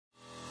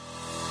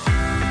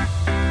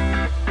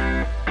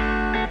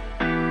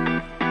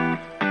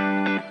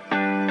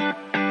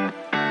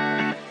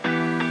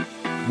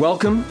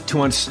Welcome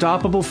to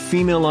Unstoppable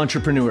Female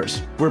Entrepreneurs,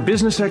 where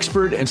business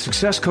expert and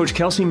success coach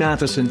Kelsey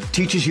Matheson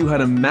teaches you how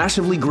to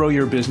massively grow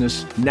your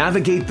business,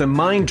 navigate the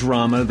mind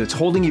drama that's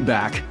holding you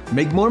back,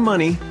 make more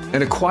money,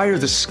 and acquire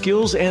the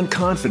skills and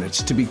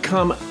confidence to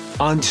become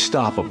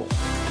unstoppable.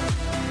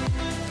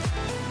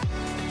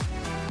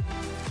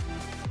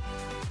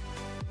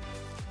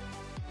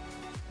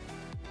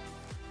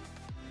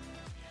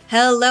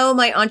 Hello,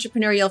 my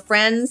entrepreneurial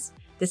friends.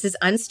 This is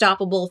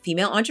Unstoppable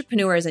Female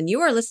Entrepreneurs, and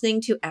you are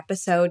listening to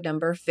episode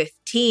number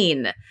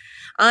 15.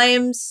 I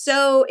am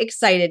so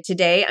excited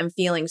today. I'm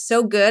feeling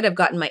so good. I've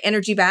gotten my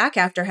energy back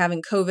after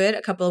having COVID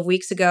a couple of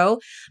weeks ago.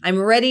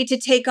 I'm ready to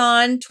take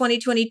on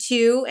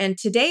 2022, and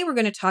today we're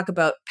going to talk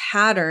about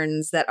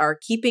patterns that are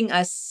keeping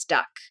us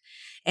stuck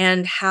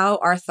and how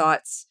our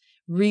thoughts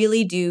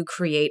really do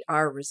create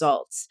our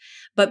results.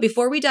 But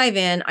before we dive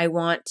in, I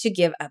want to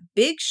give a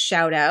big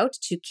shout out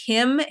to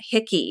Kim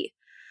Hickey.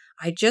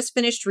 I just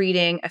finished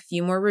reading a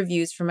few more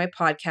reviews for my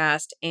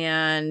podcast,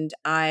 and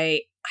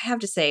I have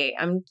to say,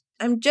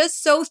 I'm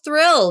just so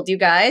thrilled, you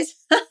guys.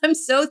 I'm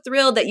so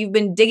thrilled that you've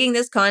been digging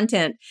this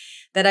content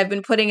that I've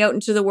been putting out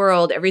into the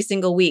world every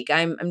single week.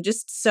 I'm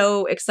just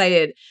so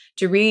excited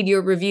to read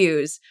your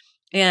reviews.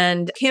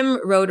 And Kim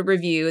wrote a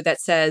review that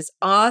says,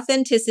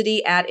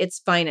 "Authenticity at its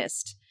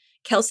finest.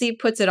 Kelsey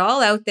puts it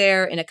all out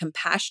there in a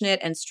compassionate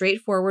and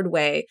straightforward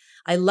way.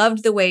 I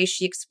loved the way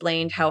she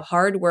explained how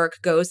hard work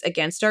goes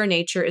against our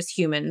nature as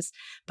humans,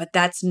 but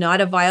that's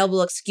not a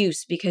viable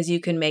excuse because you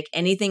can make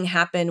anything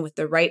happen with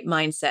the right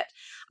mindset.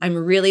 I'm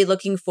really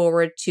looking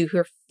forward to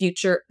her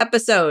future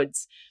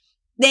episodes."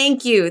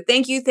 Thank you.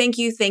 Thank you. Thank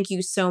you. Thank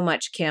you so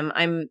much, Kim.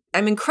 I'm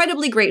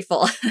incredibly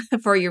grateful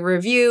for your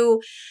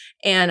review,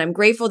 and I'm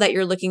grateful that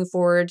you're looking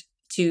forward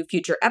to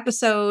future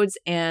episodes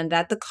and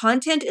that the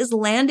content is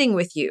landing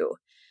with you.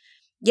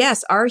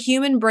 Yes, our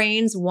human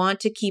brains want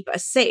to keep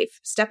us safe.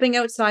 Stepping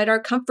outside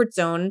our comfort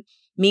zone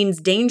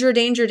means danger,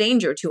 danger,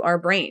 danger to our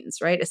brains,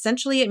 right?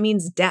 Essentially, it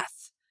means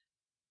death.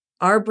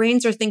 Our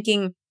brains are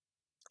thinking,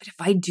 but if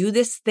I do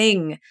this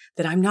thing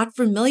that I'm not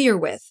familiar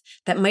with,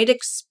 that might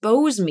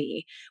expose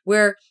me,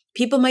 where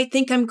people might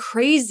think I'm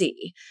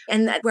crazy,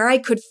 and that where I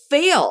could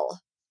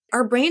fail.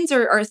 Our brains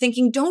are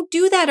thinking, don't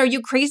do that. Are you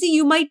crazy?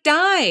 You might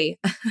die.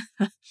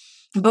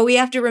 But we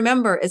have to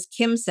remember, as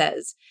Kim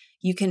says,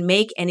 you can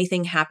make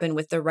anything happen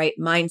with the right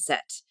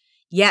mindset.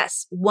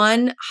 Yes,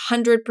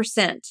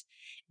 100%.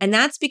 And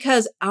that's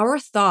because our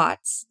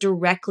thoughts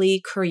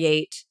directly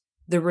create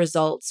the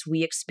results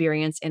we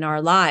experience in our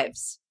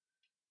lives.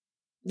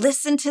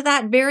 Listen to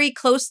that very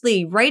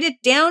closely. Write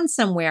it down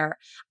somewhere.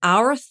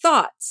 Our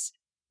thoughts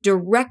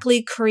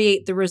directly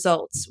create the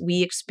results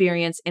we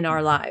experience in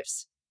our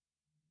lives.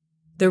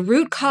 The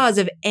root cause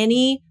of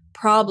any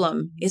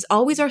problem is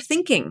always our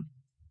thinking.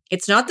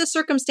 It's not the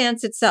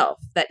circumstance itself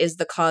that is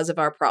the cause of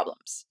our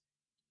problems,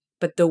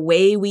 but the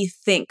way we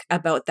think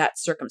about that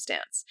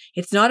circumstance.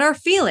 It's not our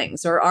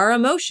feelings or our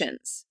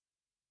emotions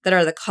that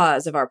are the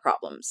cause of our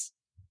problems,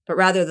 but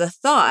rather the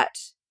thought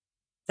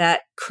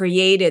that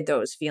created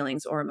those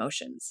feelings or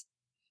emotions.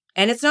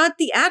 And it's not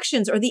the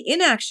actions or the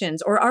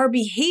inactions or our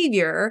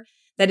behavior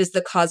that is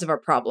the cause of our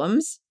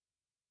problems.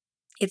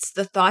 It's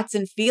the thoughts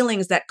and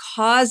feelings that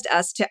caused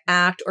us to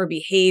act or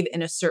behave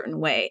in a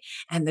certain way.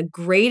 And the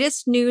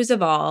greatest news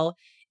of all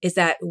is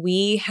that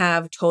we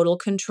have total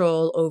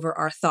control over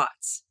our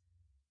thoughts.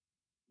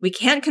 We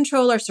can't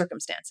control our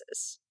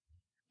circumstances,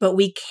 but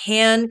we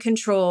can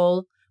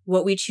control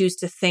what we choose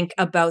to think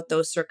about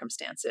those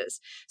circumstances.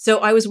 So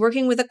I was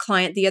working with a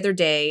client the other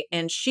day,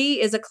 and she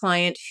is a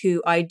client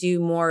who I do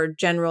more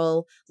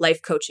general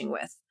life coaching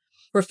with.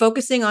 We're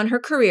focusing on her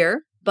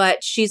career,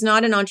 but she's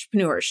not an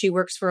entrepreneur. She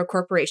works for a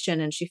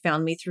corporation, and she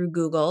found me through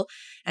Google.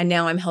 And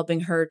now I'm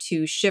helping her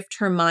to shift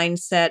her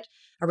mindset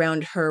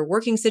around her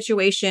working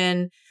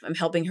situation. I'm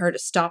helping her to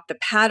stop the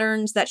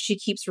patterns that she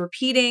keeps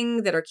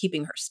repeating that are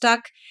keeping her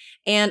stuck,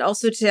 and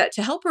also to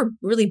help her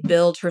really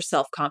build her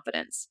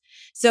self-confidence.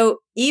 So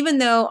even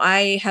though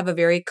I have a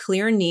very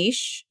clear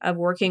niche of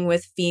working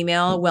with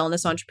female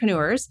wellness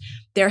entrepreneurs,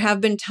 there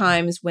have been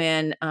times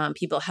when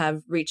people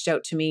have reached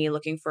out to me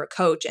looking for a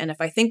coach. And if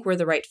I think we're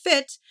the right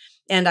fit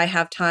and I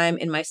have time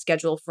in my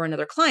schedule for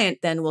another client,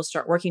 then we'll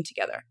start working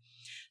together.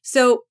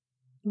 So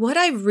what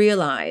I've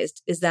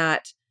realized is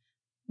that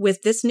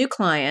with this new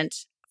client,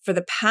 for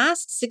the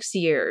past 6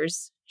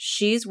 years,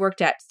 she's worked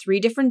at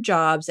 3 different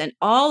jobs, and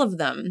all of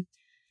them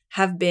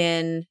have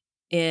been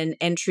in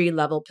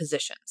entry-level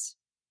positions.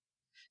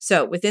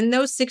 So within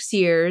those 6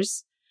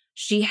 years,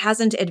 she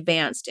hasn't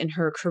advanced in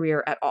her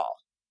career at all.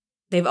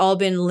 They've all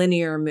been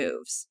linear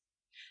moves.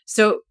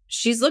 So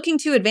she's looking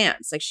to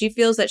advance. Like, she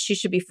feels that she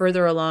should be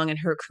further along in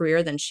her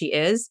career than she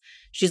is.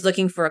 She's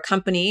looking for a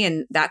company,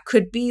 and that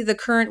could be the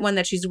current one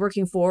that she's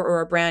working for or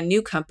a brand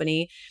new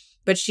company.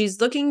 But she's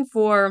looking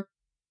for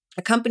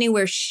a company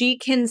where she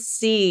can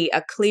see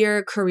a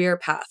clear career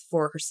path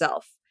for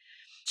herself.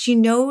 She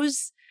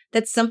knows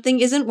that something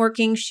isn't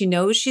working. She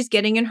knows she's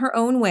getting in her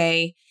own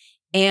way.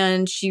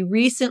 And she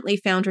recently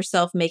found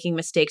herself making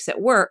mistakes at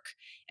work.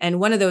 And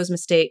one of those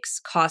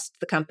mistakes cost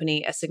the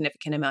company a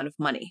significant amount of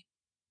money.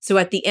 So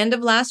at the end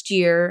of last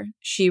year,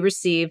 she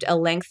received a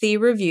lengthy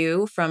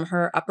review from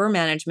her upper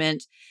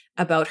management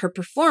about her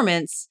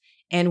performance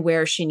and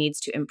where she needs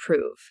to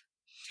improve.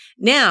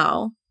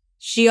 Now,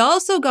 she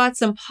also got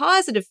some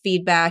positive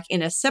feedback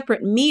in a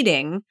separate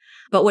meeting,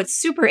 but what's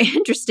super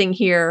interesting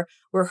here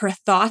were her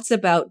thoughts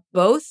about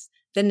both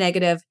the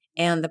negative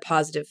and the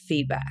positive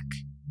feedback.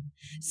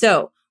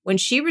 So when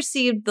she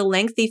received the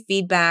lengthy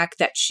feedback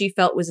that she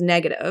felt was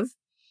negative,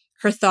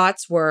 her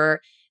thoughts were,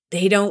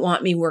 they don't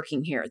want me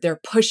working here. They're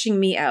pushing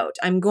me out.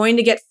 I'm going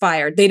to get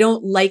fired. They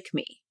don't like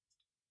me.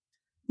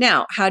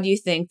 Now, how do you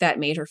think that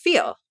made her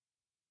feel?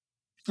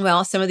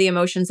 Well, some of the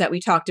emotions that we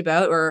talked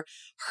about were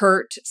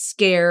hurt,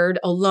 scared,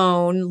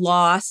 alone,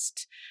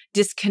 lost,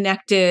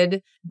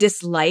 disconnected,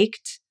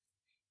 disliked.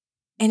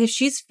 And if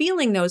she's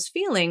feeling those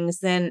feelings,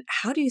 then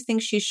how do you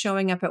think she's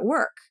showing up at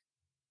work?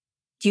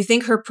 Do you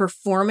think her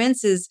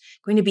performance is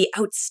going to be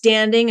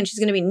outstanding and she's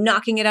going to be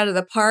knocking it out of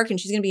the park and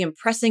she's going to be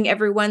impressing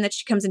everyone that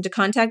she comes into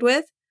contact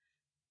with?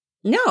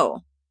 No.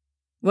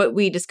 What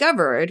we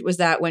discovered was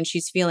that when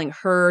she's feeling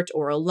hurt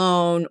or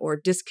alone or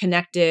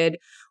disconnected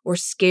or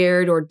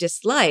scared or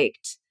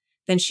disliked,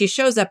 then she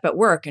shows up at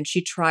work and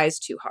she tries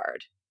too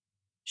hard.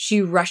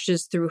 She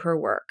rushes through her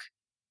work.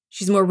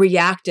 She's more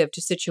reactive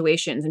to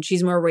situations and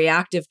she's more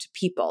reactive to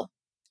people.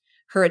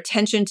 Her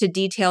attention to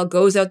detail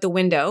goes out the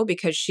window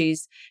because she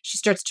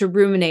starts to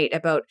ruminate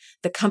about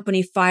the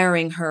company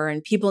firing her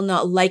and people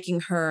not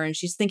liking her. And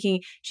she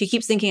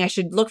keeps thinking, I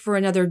should look for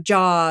another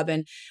job.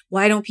 And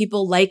why don't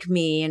people like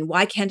me? And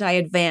why can't I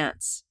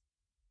advance?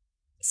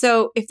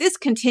 So if this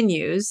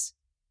continues,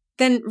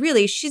 then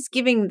really she's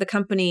giving the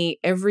company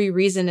every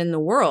reason in the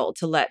world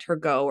to let her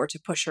go or to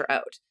push her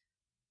out.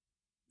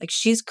 Like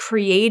she's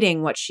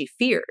creating what she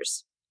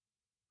fears.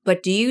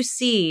 But do you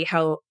see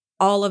how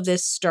all of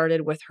this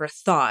started with her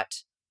thought,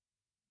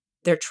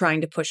 they're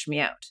trying to push me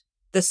out?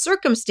 The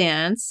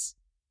circumstance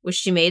was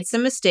she made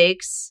some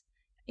mistakes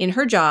in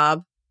her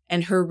job,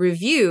 and her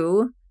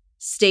review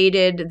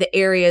stated the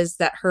areas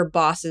that her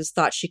bosses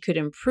thought she could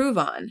improve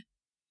on.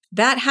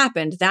 That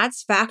happened.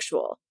 That's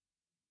factual.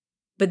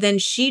 But then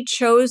she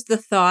chose the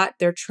thought,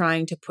 they're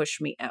trying to push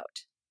me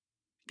out.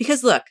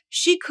 Because look,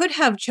 she could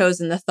have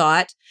chosen the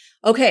thought,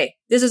 okay,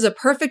 this is a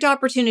perfect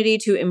opportunity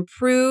to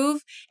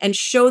improve and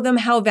show them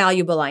how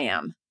valuable I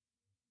am.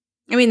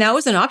 I mean, that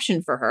was an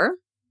option for her.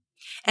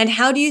 And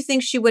how do you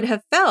think she would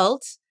have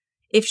felt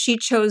if she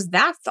chose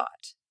that thought?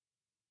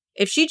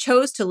 If she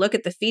chose to look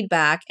at the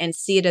feedback and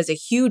see it as a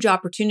huge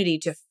opportunity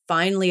to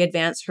finally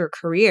advance her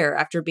career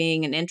after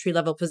being in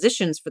entry-level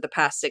positions for the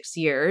past 6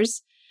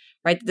 years,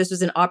 right? This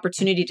was an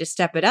opportunity to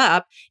step it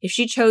up. If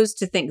she chose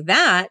to think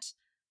that,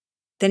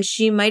 then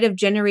she might have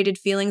generated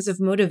feelings of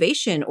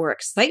motivation or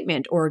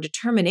excitement or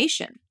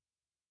determination.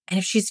 And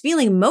if she's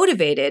feeling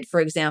motivated, for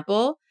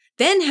example,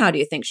 then how do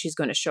you think she's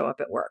going to show up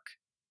at work?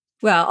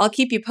 Well, I'll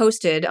keep you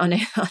posted on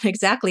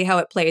exactly how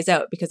it plays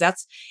out, because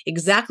that's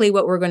exactly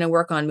what we're going to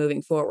work on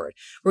moving forward.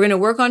 We're going to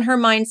work on her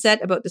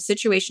mindset about the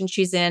situation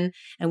she's in,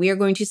 and we are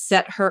going to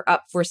set her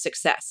up for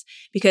success.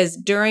 Because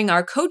during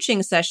our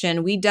coaching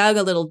session, we dug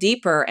a little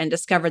deeper and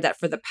discovered that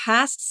for the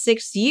past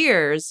 6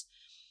 years,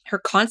 her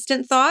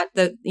constant thought,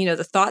 the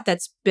thought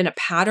that's been a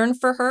pattern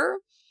for her,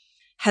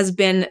 has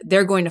been,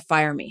 they're going to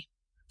fire me.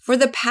 For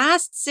the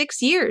past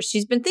 6 years,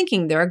 she's been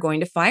thinking they're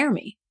going to fire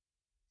me.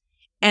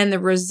 And the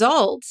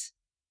result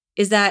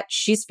is that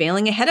she's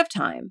failing ahead of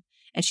time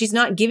and she's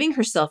not giving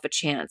herself a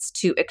chance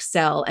to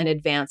excel and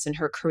advance in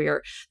her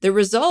career. The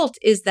result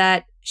is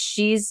that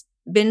she's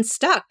been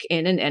stuck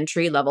in an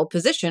entry-level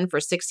position for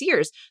 6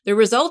 years. The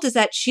result is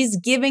that she's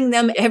giving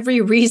them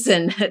every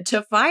reason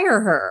to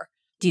fire her.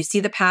 Do you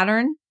see the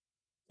pattern?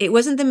 It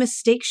wasn't the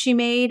mistake she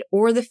made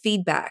or the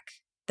feedback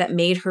that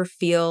made her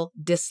feel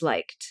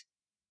disliked.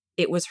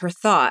 It was her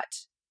thought,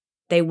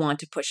 they want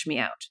to push me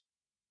out.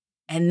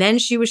 And then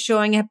she was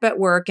showing up at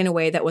work in a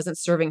way that wasn't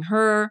serving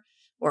her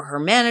or her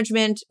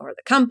management or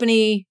the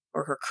company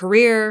or her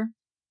career.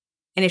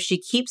 And if she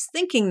keeps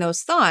thinking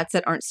those thoughts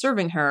that aren't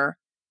serving her,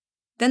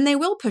 then they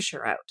will push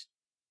her out.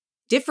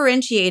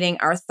 Differentiating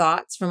our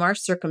thoughts from our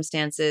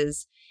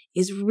circumstances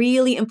is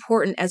really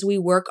important as we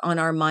work on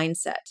our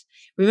mindset.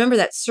 Remember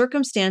that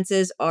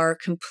circumstances are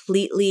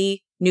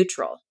completely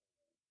neutral,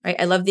 right?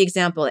 I love the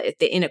example.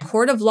 In a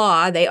court of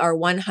law, they are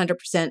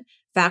 100%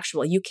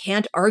 factual. You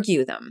can't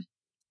argue them.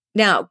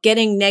 Now,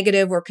 getting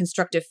negative or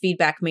constructive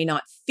feedback may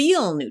not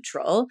feel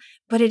neutral,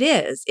 but it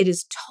is. It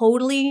is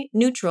totally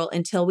neutral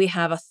until we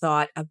have a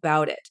thought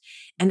about it.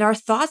 And our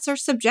thoughts are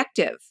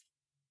subjective.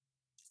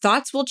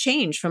 Thoughts will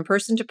change from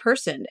person to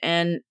person,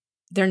 and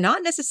they're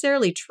not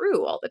necessarily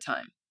true all the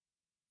time.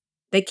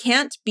 They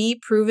can't be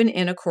proven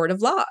in a court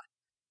of law.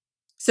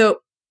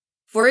 So,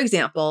 for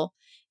example,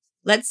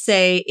 let's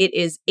say it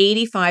is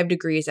 85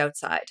 degrees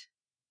outside.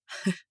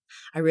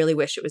 I really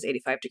wish it was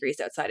 85 degrees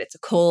outside. It's a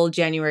cold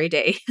January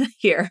day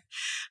here,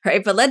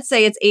 right? But let's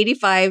say it's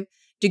 85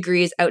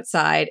 degrees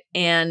outside,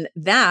 and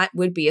that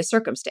would be a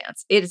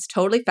circumstance. It is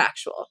totally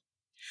factual.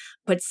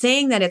 But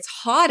saying that it's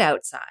hot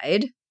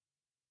outside,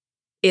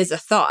 is a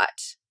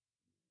thought,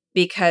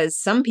 because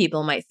some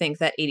people might think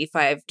that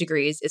 85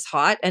 degrees is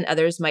hot and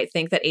others might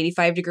think that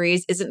 85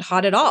 degrees isn't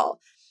hot at all.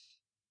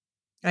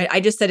 Right? I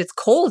just said it's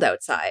cold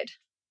outside.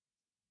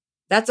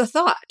 That's a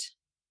thought.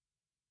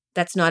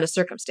 That's not a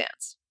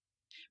circumstance.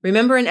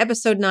 Remember in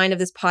episode 9 of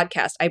this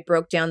podcast, I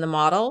broke down the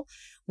model.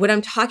 What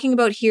I'm talking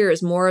about here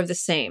is more of the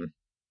same.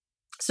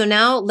 So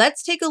now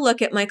let's take a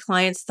look at my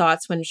client's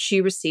thoughts when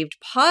she received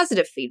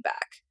positive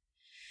feedback.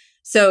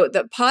 So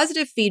the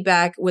positive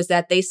feedback was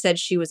that they said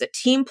she was a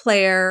team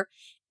player,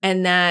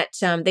 and that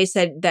they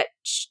said that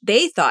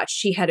they thought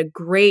she had a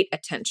great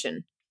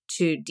attention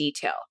to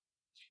detail.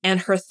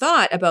 And her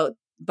thought about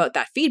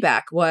that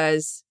feedback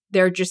was,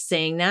 they're just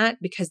saying that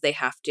because they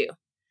have to.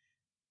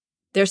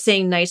 They're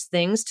saying nice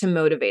things to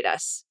motivate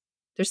us.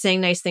 They're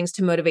saying nice things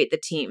to motivate the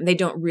team. They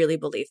don't really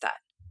believe that.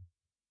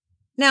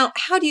 Now,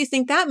 how do you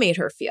think that made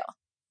her feel?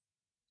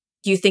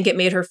 Do you think it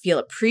made her feel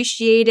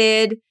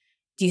appreciated?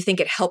 Do you think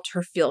it helped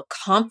her feel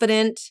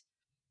confident?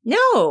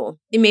 No,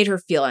 it made her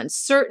feel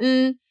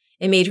uncertain.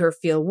 It made her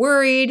feel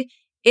worried.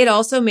 It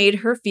also made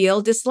her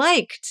feel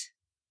disliked.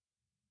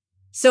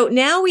 So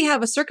now we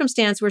have a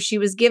circumstance where she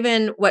was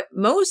given what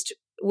most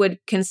would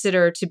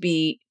consider to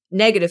be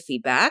negative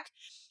feedback.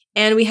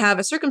 And we have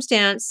a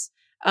circumstance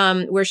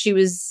where she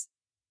was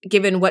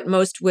given what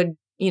most would,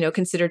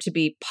 consider to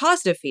be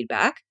positive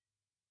feedback.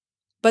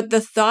 But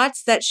the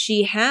thoughts that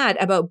she had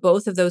about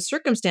both of those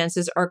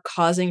circumstances are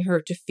causing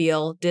her to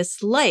feel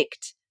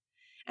disliked.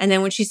 And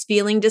then when she's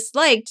feeling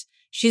disliked,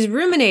 she's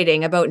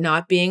ruminating about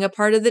not being a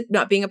part of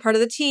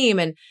the team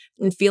and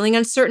feeling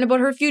uncertain about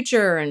her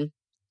future and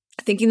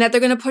thinking that they're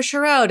going to push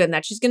her out and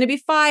that she's going to be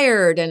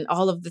fired and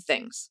all of the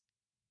things.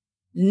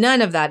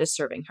 None of that is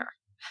serving her.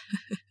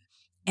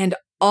 And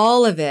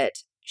all of it,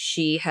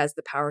 she has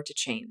the power to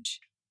change.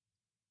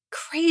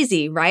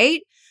 Crazy,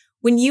 right?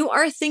 When you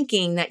are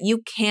thinking that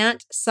you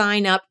can't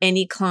sign up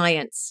any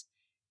clients,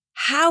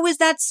 how is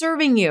that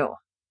serving you?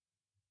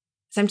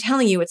 I'm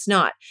telling you, it's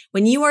not.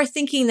 When you are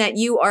thinking that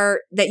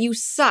you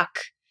suck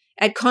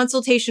at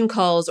consultation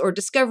calls or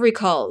discovery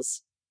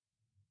calls,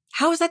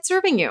 how is that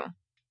serving you?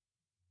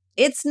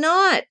 It's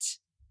not.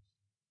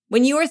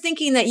 When you are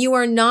thinking that you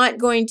are not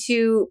going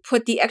to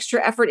put the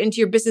extra effort into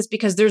your business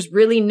because there's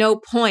really no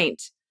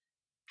point,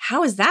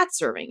 how is that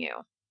serving you?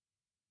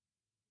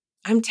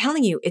 I'm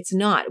telling you, it's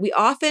not. We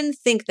often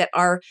think that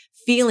our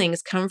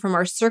feelings come from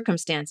our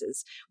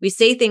circumstances. We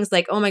say things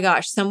like, oh my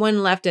gosh,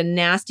 someone left a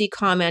nasty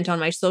comment on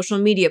my social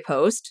media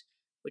post,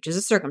 which is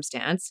a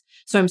circumstance.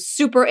 So I'm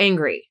super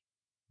angry,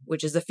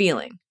 which is a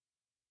feeling.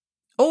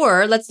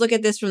 Or let's look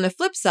at this from the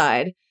flip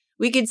side.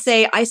 We could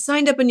say, I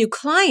signed up a new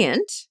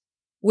client,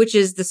 which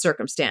is the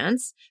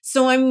circumstance.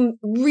 So I'm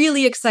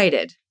really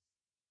excited,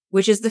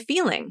 which is the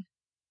feeling.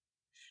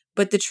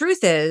 But the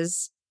truth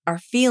is, our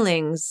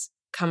feelings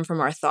come from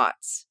our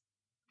thoughts.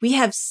 We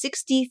have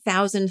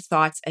 60,000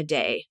 thoughts a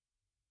day,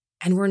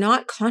 and we're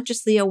not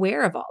consciously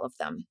aware of all of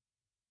them.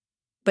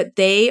 But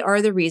they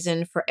are the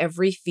reason for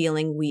every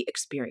feeling we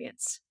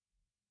experience.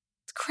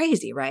 It's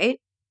crazy, right?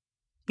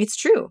 It's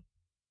true.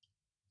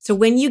 So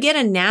when you get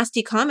a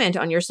nasty comment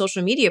on your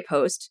social media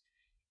post,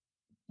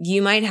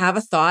 you might have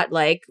a thought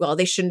like, well,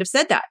 they shouldn't have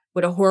said that.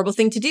 What a horrible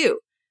thing to do.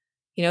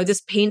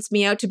 This paints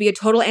me out to be a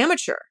total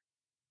amateur.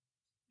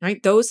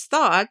 Right? Those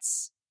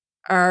thoughts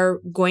are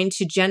going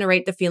to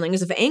generate the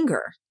feelings of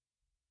anger.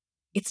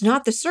 It's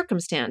not the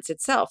circumstance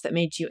itself that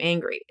made you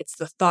angry. It's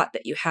the thought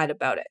that you had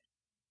about it.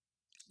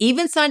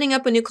 Even signing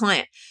up a new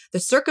client, the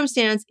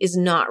circumstance is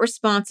not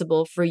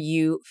responsible for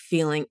you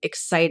feeling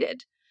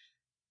excited.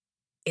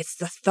 It's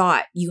the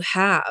thought you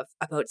have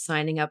about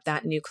signing up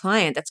that new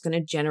client that's going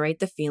to generate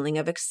the feeling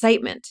of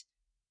excitement.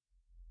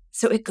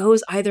 So it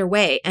goes either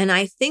way. And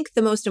I think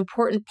the most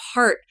important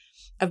part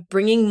of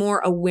bringing more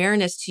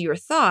awareness to your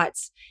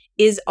thoughts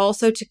is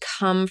also to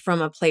come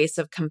from a place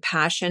of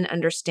compassion,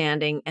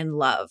 understanding, and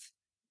love.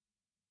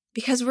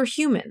 Because we're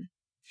human.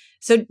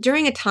 So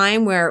during a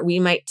time where we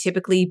might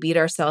typically beat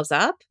ourselves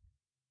up,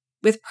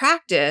 with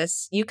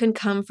practice, you can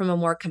come from a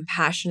more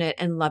compassionate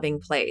and loving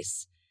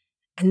place.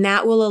 And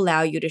that will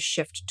allow you to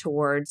shift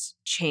towards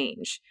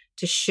change,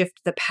 to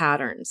shift the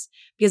patterns.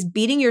 Because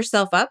beating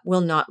yourself up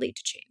will not lead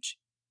to change.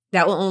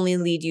 That will only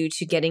lead you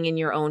to getting in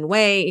your own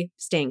way,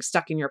 staying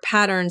stuck in your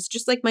patterns,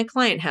 just like my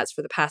client has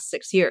for the past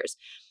 6 years.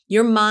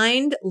 Your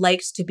mind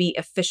likes to be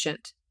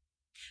efficient.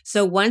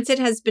 So once it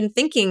has been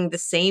thinking the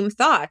same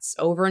thoughts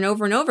over and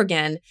over and over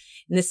again,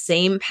 in the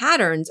same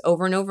patterns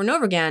over and over and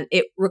over again,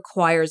 it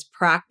requires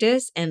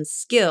practice and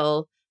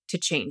skill to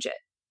change it.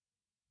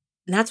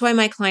 And that's why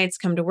my clients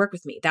come to work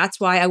with me. That's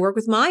why I work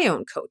with my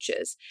own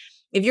coaches.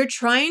 If you're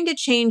trying to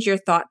change your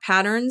thought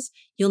patterns,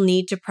 you'll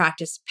need to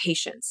practice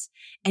patience.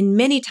 And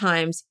many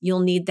times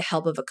you'll need the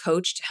help of a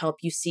coach to help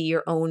you see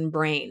your own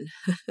brain.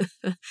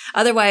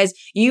 Otherwise,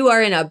 you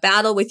are in a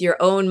battle with your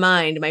own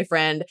mind, my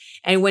friend.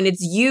 And when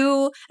it's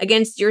you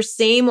against your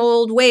same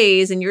old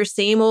ways and your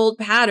same old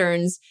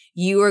patterns,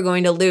 you are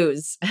going to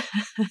lose.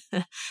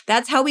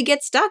 That's how we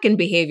get stuck in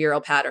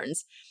behavioral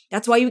patterns.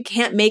 That's why you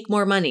can't make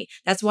more money.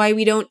 That's why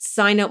we don't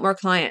sign out more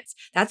clients.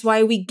 That's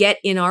why we get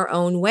in our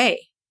own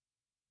way.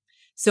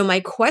 So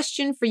my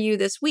question for you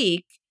this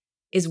week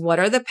is, what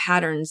are the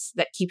patterns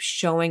that keep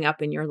showing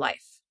up in your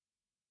life?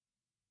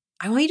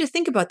 I want you to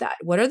think about that.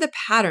 What are the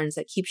patterns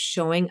that keep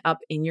showing up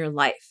in your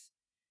life?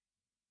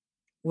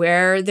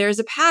 Where there's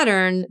a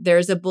pattern,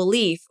 there's a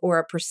belief or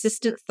a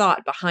persistent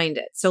thought behind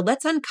it. So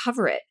let's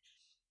uncover it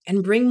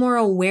and bring more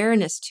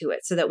awareness to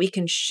it so that we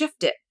can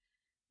shift it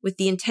with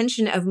the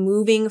intention of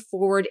moving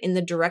forward in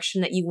the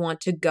direction that you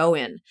want to go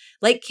in.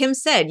 Like Kim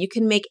said, you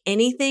can make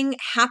anything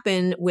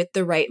happen with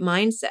the right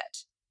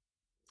mindset.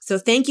 So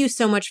thank you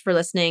so much for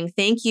listening.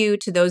 Thank you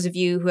to those of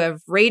you who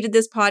have rated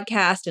this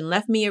podcast and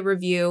left me a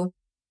review.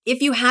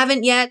 If you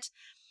haven't yet,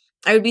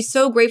 I would be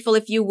so grateful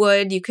if you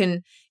would. You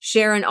can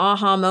share an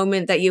aha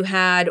moment that you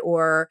had,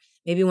 or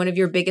maybe one of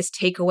your biggest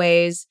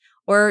takeaways,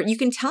 or you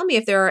can tell me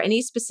if there are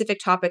any specific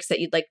topics that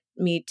you'd like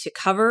me to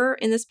cover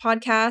in this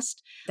podcast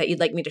that you'd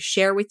like me to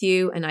share with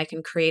you, and I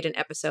can create an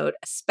episode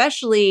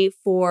especially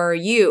for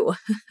you.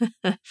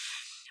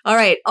 All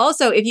right.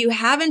 Also, if you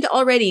haven't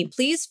already,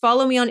 please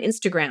follow me on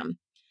Instagram.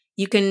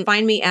 You can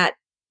find me at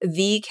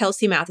the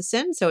Kelsey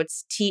Matheson. So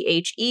it's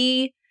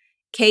TheKelseyMatheson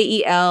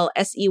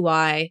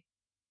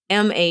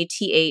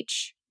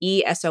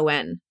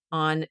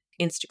on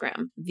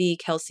Instagram, the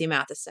Kelsey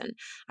Matheson.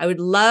 I would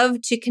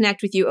love to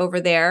connect with you over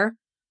there.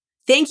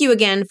 Thank you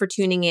again for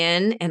tuning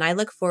in, and I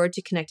look forward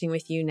to connecting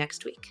with you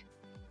next week.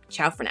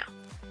 Ciao for now.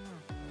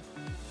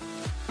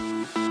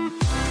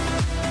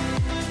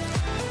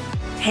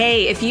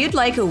 Hey, if you'd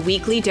like a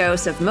weekly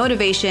dose of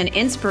motivation,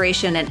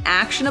 inspiration, and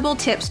actionable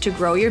tips to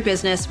grow your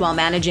business while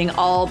managing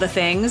all the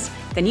things,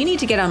 then you need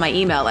to get on my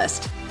email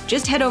list.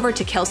 Just head over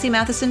to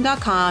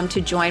kelseymatheson.com to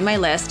join my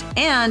list.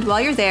 And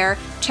while you're there,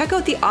 check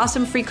out the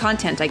awesome free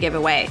content I give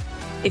away.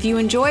 If you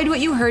enjoyed what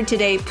you heard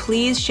today,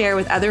 please share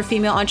with other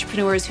female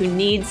entrepreneurs who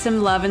need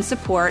some love and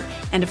support.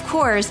 And of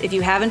course, if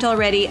you haven't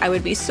already, I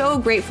would be so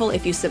grateful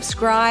if you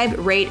subscribe,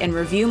 rate, and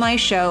review my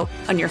show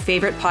on your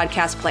favorite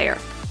podcast player.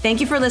 Thank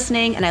you for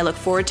listening, and I look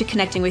forward to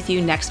connecting with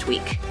you next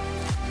week.